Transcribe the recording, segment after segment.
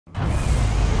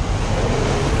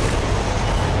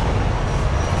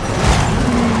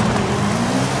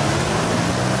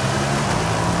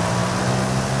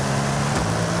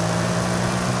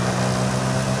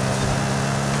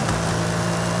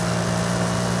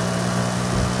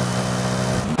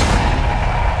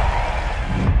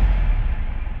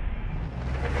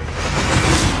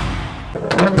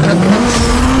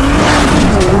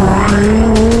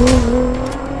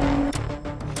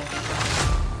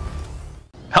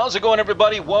How's it going,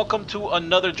 everybody? Welcome to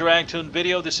another drag tune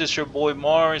video. This is your boy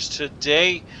Mars.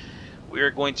 Today we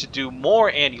are going to do more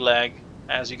anti-lag.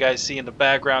 As you guys see in the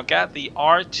background, got the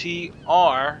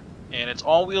RTR and it's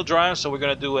all-wheel drive, so we're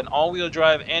going to do an all-wheel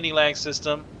drive anti-lag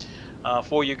system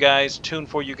for you guys, tune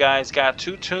for you guys. Got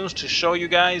two tunes to show you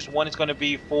guys. One is going to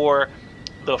be for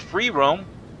the free roam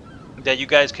that you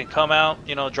guys can come out,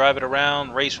 you know, drive it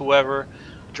around, race whoever,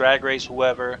 drag race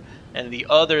whoever. And the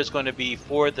other is going to be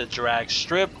for the drag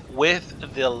strip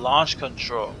with the launch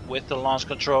control.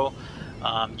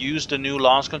 Use the new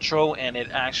launch control, and it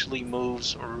actually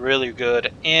moves really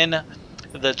good in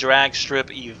the drag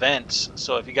strip events.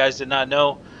 So if you guys did not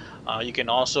know, you can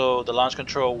also, the launch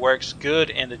control works good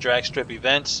in the drag strip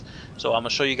events. So I'm gonna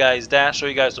show you guys that, show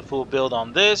you guys the full build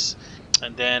on this,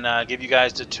 and then give you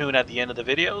guys the tune at the end of the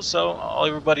video. So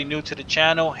everybody new to the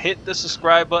channel, hit the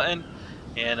subscribe button.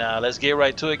 And let's get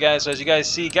right to it, guys. So as you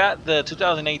guys see, got the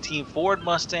 2018 Ford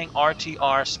Mustang Rtr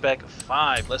SPEC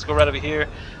 5. Let's go right over here.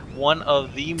 One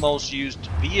of the most used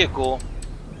vehicle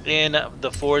in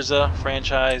the Forza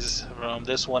franchise,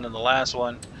 this one and the last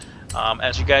one.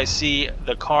 As you guys see,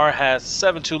 the car has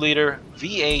 7.2 liter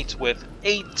V8 with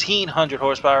 1800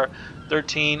 horsepower,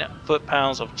 13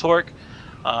 foot-pounds of torque,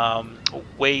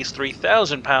 weighs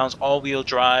 3,000 pounds, all-wheel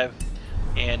drive.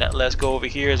 And let's go over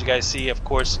here. As you guys see, of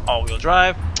course, all-wheel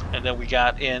drive, and then we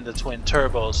got in the twin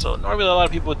turbos. So normally a lot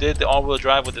of people did the all-wheel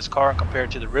drive with this car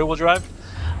compared to the rear-wheel drive.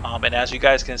 And as you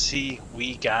guys can see,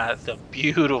 we got the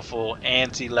beautiful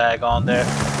anti-lag on there.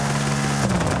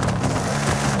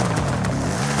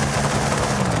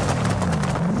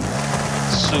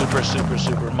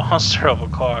 Super monster of a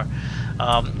car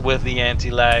with the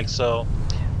anti-lag. So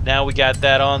now we got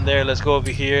that on there. Let's go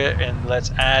over here and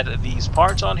let's add these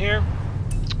parts on here.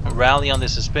 Rally on the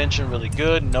suspension, really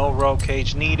good. No roll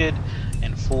cage needed,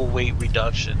 and full weight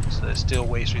reduction. So it still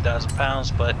weighs 3,000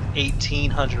 pounds, but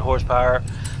 1,800 horsepower.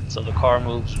 So the car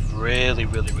moves really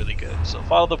good. So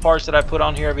follow the parts that I put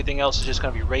on here. Everything else is just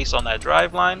going to be raced on that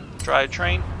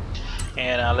drivetrain.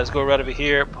 And let's go right over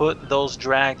here. Put those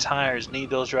drag tires. Need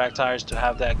those drag tires to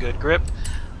have that good grip.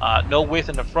 No width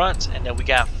in the front, and then we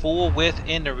got full width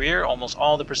in the rear. Almost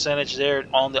all the percentage there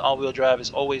on the all-wheel drive is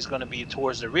always going to be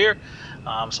towards the rear.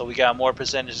 So we got more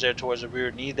percentage there towards the rear.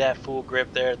 Need that full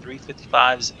grip there.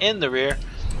 355s in the rear.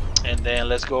 And then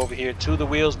let's go over here to the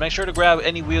wheels. Make sure to grab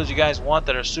any wheels you guys want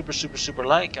that are super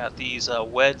light. Got these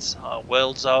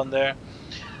welds on there.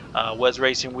 Wes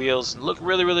Racing wheels look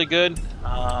really good.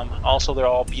 Also, they're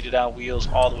all beaded out wheels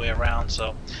all the way around,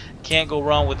 so can't go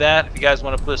wrong with that. If you guys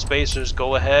want to put spacers,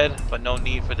 go ahead, but no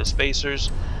need for the spacers.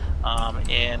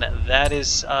 And that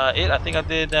is it. I think I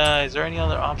did. Is there any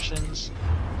other options?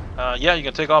 Yeah, you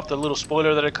can take off the little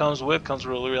spoiler that it comes with. Comes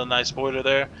with a real nice spoiler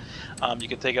there. You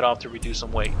can take it off to reduce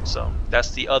some weight. So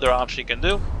that's the other option you can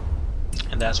do.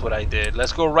 And that's what I did.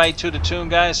 Let's go right to the tune,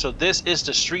 guys. So this is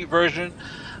the street version.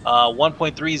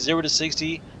 1.3 0 to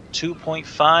 60,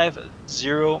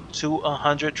 2.50 to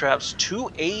 100, traps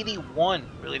 281,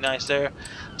 really nice there.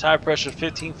 Tire pressure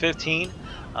 1515.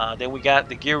 Then we got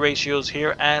the gear ratios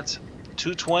here at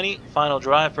 220. Final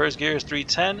drive, first gear is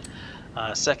 310,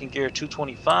 second gear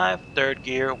 225, third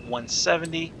gear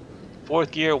 170, fourth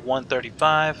gear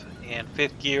 135, and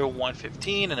fifth gear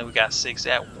 115. And then we got 6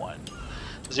 at 1.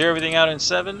 Zero everything out in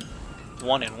 7,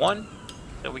 1 and 1.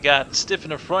 Then we got stiff in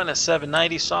the front at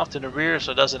 790, soft in the rear,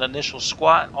 so it does an initial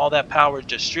squat. All that power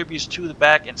distributes to the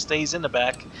back and stays in the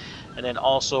back. And then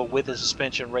also with the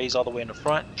suspension raised all the way in the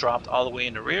front, dropped all the way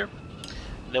in the rear.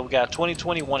 And then we got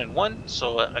 2020, 1 and 1.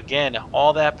 So again,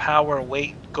 all that power and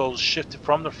weight goes shifted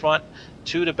from the front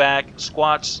to the back,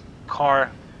 squats,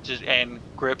 car, and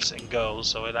grips and goes.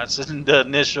 So that's the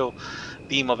initial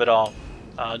theme of it all.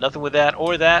 Nothing with that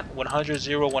or that. 100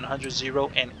 0 100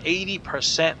 0 and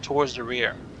 80% towards the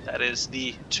rear. That is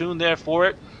the tune there for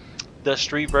it, the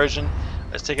street version.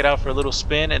 Let's take it out for a little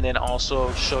spin and then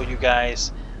also show you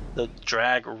guys the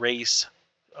drag race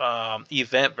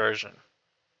event version.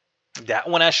 That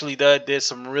one actually did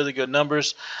some really good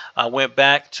numbers. I went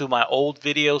back to my old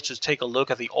videos to take a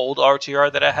look at the old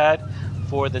RTR that I had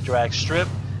for the drag strip.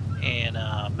 And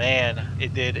man,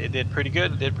 it did pretty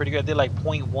good. It did pretty good. It did like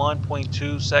 0.1,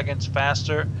 0.2 seconds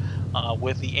faster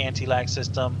with the anti-lag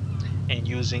system and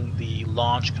using the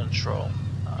launch control.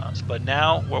 But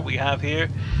now what we have here,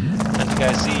 as you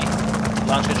guys see,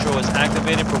 launch control is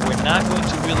activated, but we're not going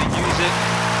to really use it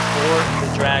for the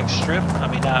drag strip. I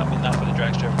mean not for the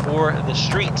drag strip, for the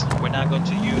street. We're not going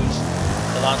to use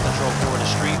the launch control for the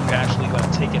street. We're actually going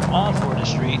to take it off for the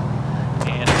street.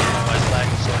 And I don't know why it's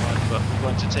lagging so much, but we're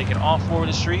going to take it off for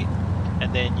the street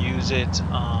and then use it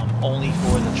only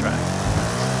for the track.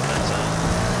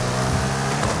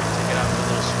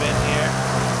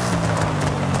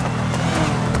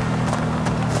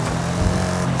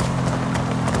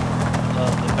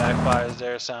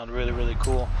 tires sound really, really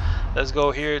cool. Let's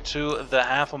go here to the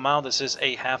half a mile. This is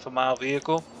a half a mile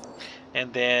vehicle.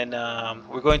 And then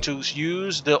we're going to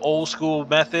use the old school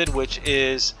method, which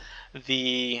is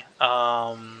the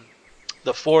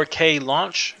 4K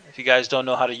launch. If you guys don't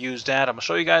know how to use that, I'm gonna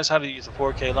show you guys how to use the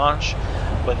 4K launch.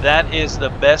 But that is the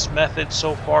best method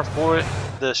so far for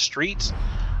the streets.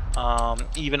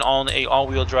 Even on a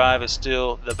all-wheel drive is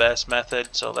still the best method.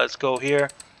 So let's go here,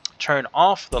 turn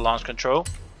off the launch control.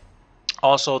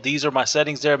 Also, these are my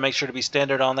settings there. Make sure to be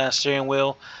standard on that steering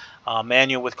wheel.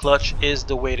 Manual with clutch is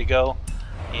the way to go,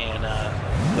 and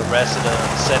the rest of the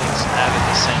settings have it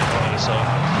the same way. So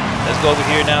let's go over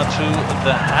here now to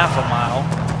the half a mile.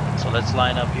 So let's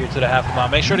line up here to the half a mile.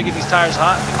 Make sure to get these tires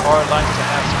hot. The car likes to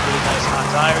have some really nice hot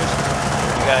tires.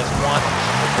 If you guys want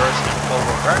some reverse and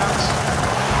forward burnouts,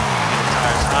 get the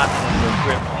tires hot and they'll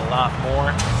grip a lot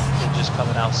more than just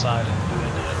coming outside and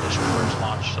doing the initial reverse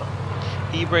launch. So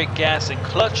e-brake, gas, and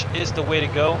clutch is the way to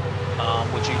go.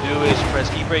 What you do is you press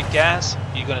e-brake, gas,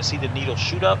 you're going to see the needle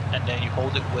shoot up, and then you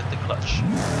hold it with the clutch.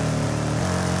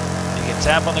 You can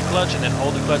tap on the clutch and then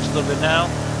hold the clutch a little bit now,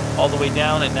 all the way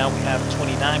down, and now we have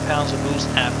 29 pounds of boost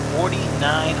at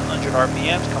 4,900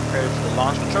 RPMs compared to the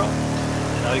launch control.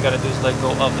 And all you got to do is let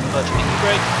go of the clutch and the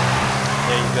e-brake.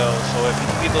 There you go. So if you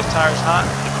keep those tires hot,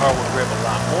 the car will grip a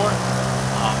lot more,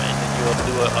 and then you'll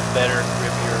do a better,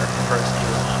 grippier first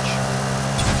gear launch.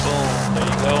 Boom, there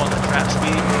you go on the trap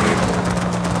speed.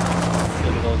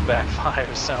 Look at those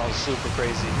backfires, sounds super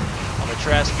crazy. On the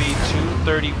trap speed,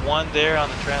 231 there on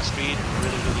the trap speed,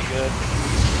 really, really good.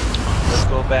 Let's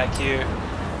go back here,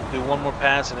 do one more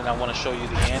pass, and then I want to show you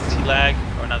the anti-lag,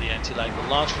 or not the anti-lag, the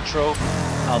launch control,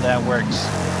 how that works.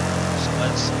 So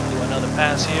let's do another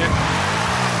pass here.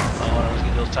 Let's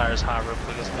get those tires hot real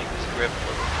quick. Let's make this grip a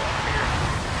little bit more here.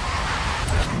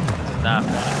 This is not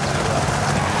wanting to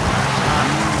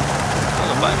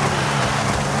Ready?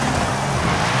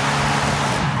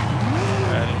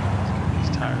 These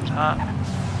tires hot.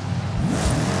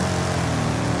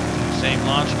 Same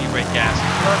launch, e-brake, gas,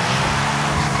 and clutch.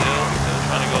 Still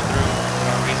trying to go through. For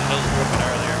some reason, those were gripping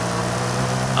earlier.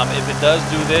 If it does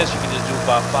do this, you can just do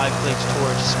about 5 clicks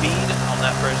towards speed on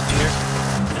that first gear,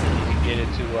 and then you can get it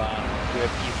to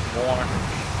grip even more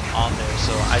on there.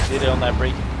 So I did it on that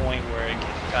braking point where it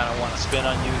can kind of want to spin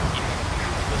on you, even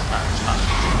if those tires hot.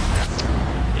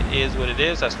 Is what it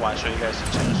is. That's why I show you guys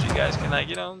the tunes, so you guys can, like,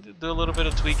 you know, do a little bit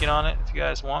of tweaking on it if you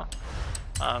guys want,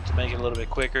 to make it a little bit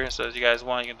quicker. So if you guys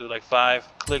want, you can do like 5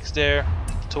 clicks there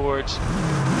towards,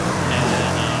 and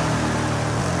then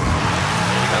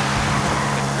there you go.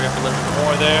 Grip a little bit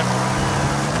more there,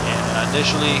 and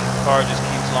initially the car just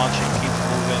keeps launching, keeps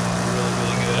moving really,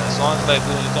 really good. As long as like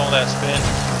doing all that spin,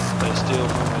 but it's still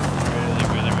moving really,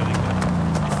 really, really good.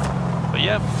 But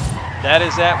yeah, that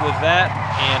is that with that.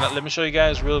 And let me show you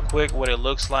guys real quick what it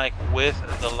looks like with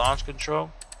the launch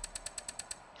control.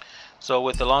 So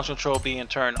with the launch control being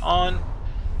turned on,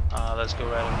 let's go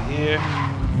right over here.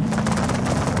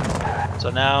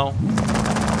 So now,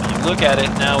 when you look at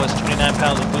it, now it's 29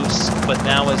 pounds of boost, but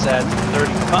now it's at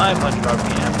 3,500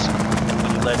 RPMs. And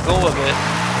when you let go of it,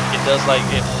 it does like,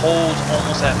 it holds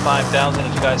almost at 5,000, as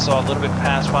you guys saw, a little bit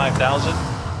past 5,000.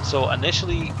 So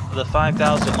initially, the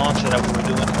 5,000 launcher that we were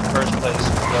doing in the first place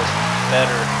was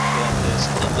better than this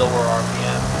lower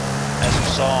RPM. As you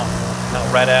saw, now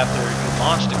right after you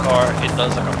launch the car, it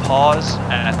does like a pause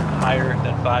at higher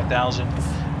than 5,000,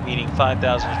 meaning 5,000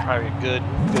 is probably a good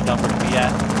number to be at.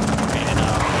 And when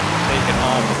you take it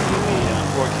on with the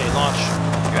 4K launch,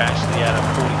 you're actually at a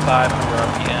 4,500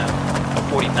 RPM,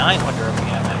 or 4,900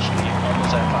 RPM actually,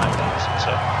 almost at 5,000.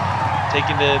 So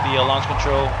taking the launch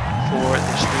control for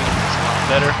the street is a lot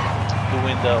better.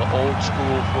 Doing the old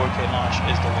school 4K launch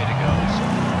is the way to go. So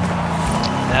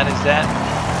that is that.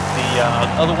 The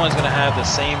other one's gonna have the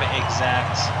same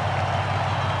exact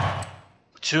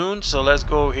tune. So let's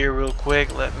go here real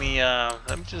quick. Let me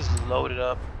just load it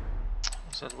up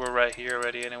since we're right here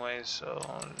already, anyways. So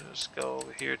I'll just go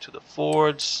over here to the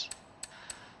Fords.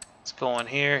 Let's go in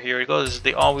here. Here we go. This is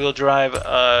the all-wheel drive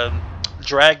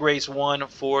drag race 1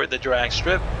 for the drag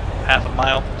strip, half a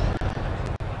mile.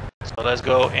 So let's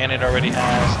go, and it already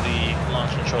has the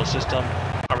launch control system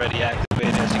already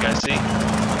activated, as you guys see.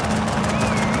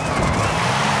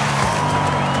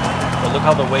 But look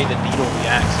how the way the needle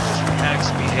reacts. It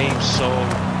just behaves so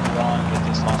wrong with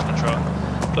this launch control.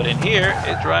 But in here,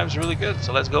 it drives really good.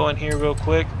 So let's go in here real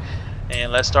quick,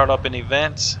 and let's start up an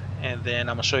event. And then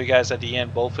I'm going to show you guys at the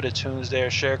end both of the tunes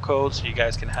there, share codes, so you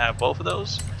guys can have both of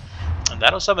those. And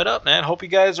that'll sum it up, man. Hope you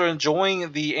guys are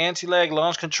enjoying the anti-lag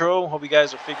launch control. Hope you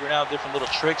guys are figuring out different little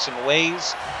tricks and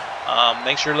ways.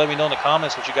 Make sure to let me know in the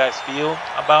comments what you guys feel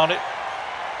about it.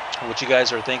 what you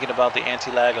guys are thinking about the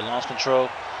anti-lag and launch control.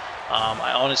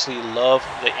 I honestly love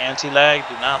the anti-lag.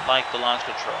 Do not like the launch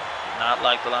control. Do not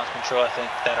like the launch control. I think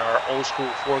that our old school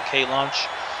 4K launch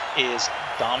is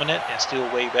dominant and still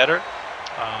way better.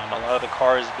 A lot of the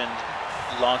cars have been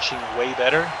launching way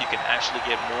better. You can actually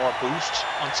get more boost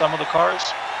on some of the cars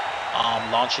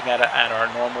launching at our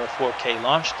normal 4K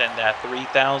launch than that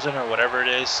 3000 or whatever it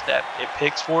is that it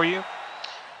picks for you.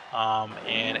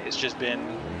 And it's just been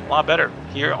a lot better.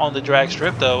 Here on the drag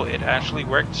strip though, it actually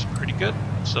worked pretty good.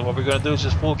 So what we're going to do is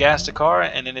just full gas the car,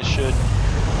 and then it should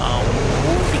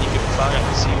move, and you can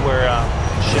finally see where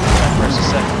shift that first and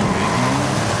second.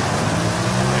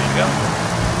 There you go.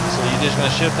 So you're just going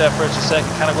to shift that first and second,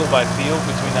 kind of go by feel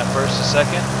between that first and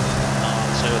second.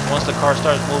 So once the car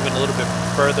starts moving a little bit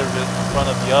further in front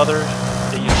of the other,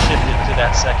 then you shift it to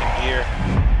that second gear,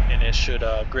 and it should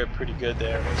grip pretty good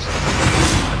there. So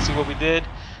let's see what we did.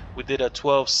 We did a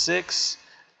 12.6.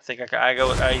 I think I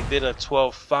did a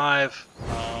 12.5.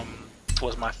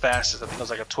 Was my fastest. I think it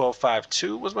was like a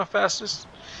 12.52 was my fastest.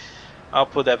 I'll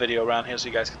put that video around here so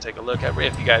you guys can take a look at it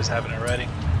if you guys haven't already.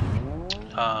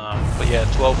 But yeah,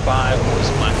 12.5 was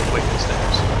my quickest there.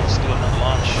 So let's do another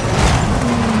launch.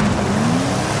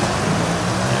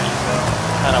 There you go.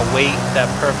 Kind of wait that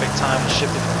perfect time to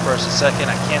shift it from first to second.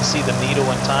 I can't see the needle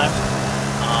in time,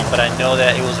 but I know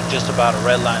that it was just about a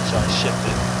red line, so I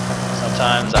shifted.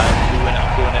 Sometimes I'm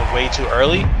doing it way too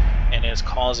early, and it's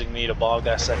causing me to bog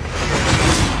that second gear.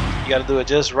 You got to do it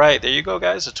just right. There you go,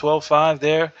 guys. A 12.5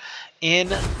 there in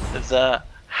the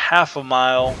half a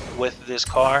mile with this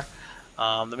car.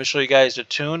 Let me show you guys the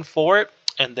tune for it,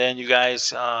 and then you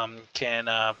guys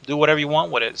can do whatever you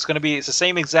want with it. It's the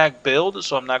same exact build,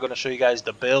 so I'm not going to show you guys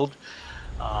the build,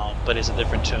 but it's a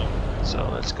different tune. So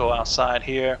let's go outside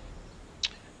here.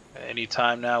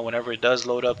 Anytime now, whenever it does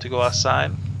load up to go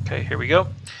outside. Okay, here we go.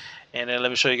 And then let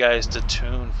me show you guys the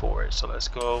tune for it. So let's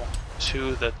go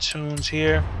to the tunes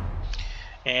here.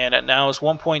 And now it's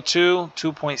 1.2,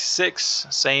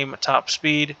 2.6, same top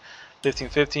speed,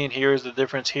 1515. Here's the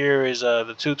difference. Here is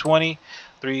the 220,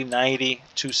 390,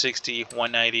 260,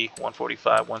 190,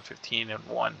 145, 115, and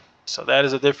 1. So that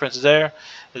is the difference there.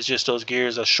 It's just those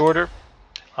gears are shorter.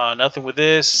 Nothing with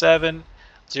this. 7,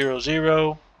 0,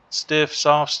 0, stiff,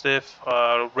 soft, stiff,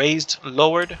 raised,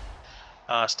 lowered,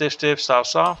 stiff, stiff, soft,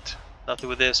 soft. Nothing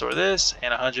with this or this,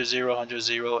 and 100, 0, 100,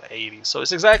 0, 80. So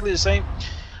it's exactly the same,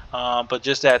 but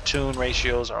just that tune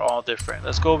ratios are all different.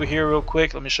 Let's go over here real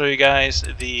quick. Let me show you guys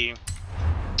the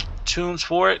tunes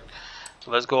for it.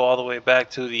 So let's go all the way back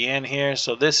to the end here.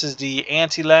 So this is the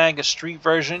anti-lag street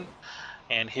version,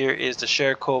 and here is the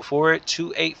share code for it,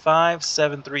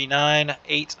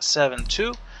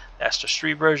 285-739-872. That's the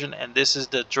street version, and this is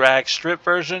the drag strip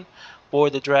version. For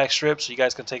the drag strip, so you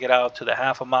guys can take it out to the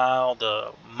half a mile,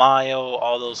 the mile,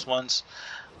 all those ones.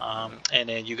 And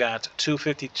then you got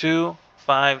 252,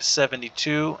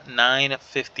 572,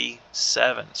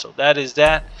 957. So that is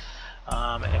that.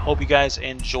 I hope you guys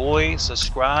enjoy,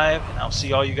 subscribe, and I'll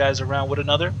see all you guys around with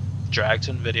another drag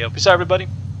tune video. Peace out, everybody.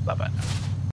 Bye bye.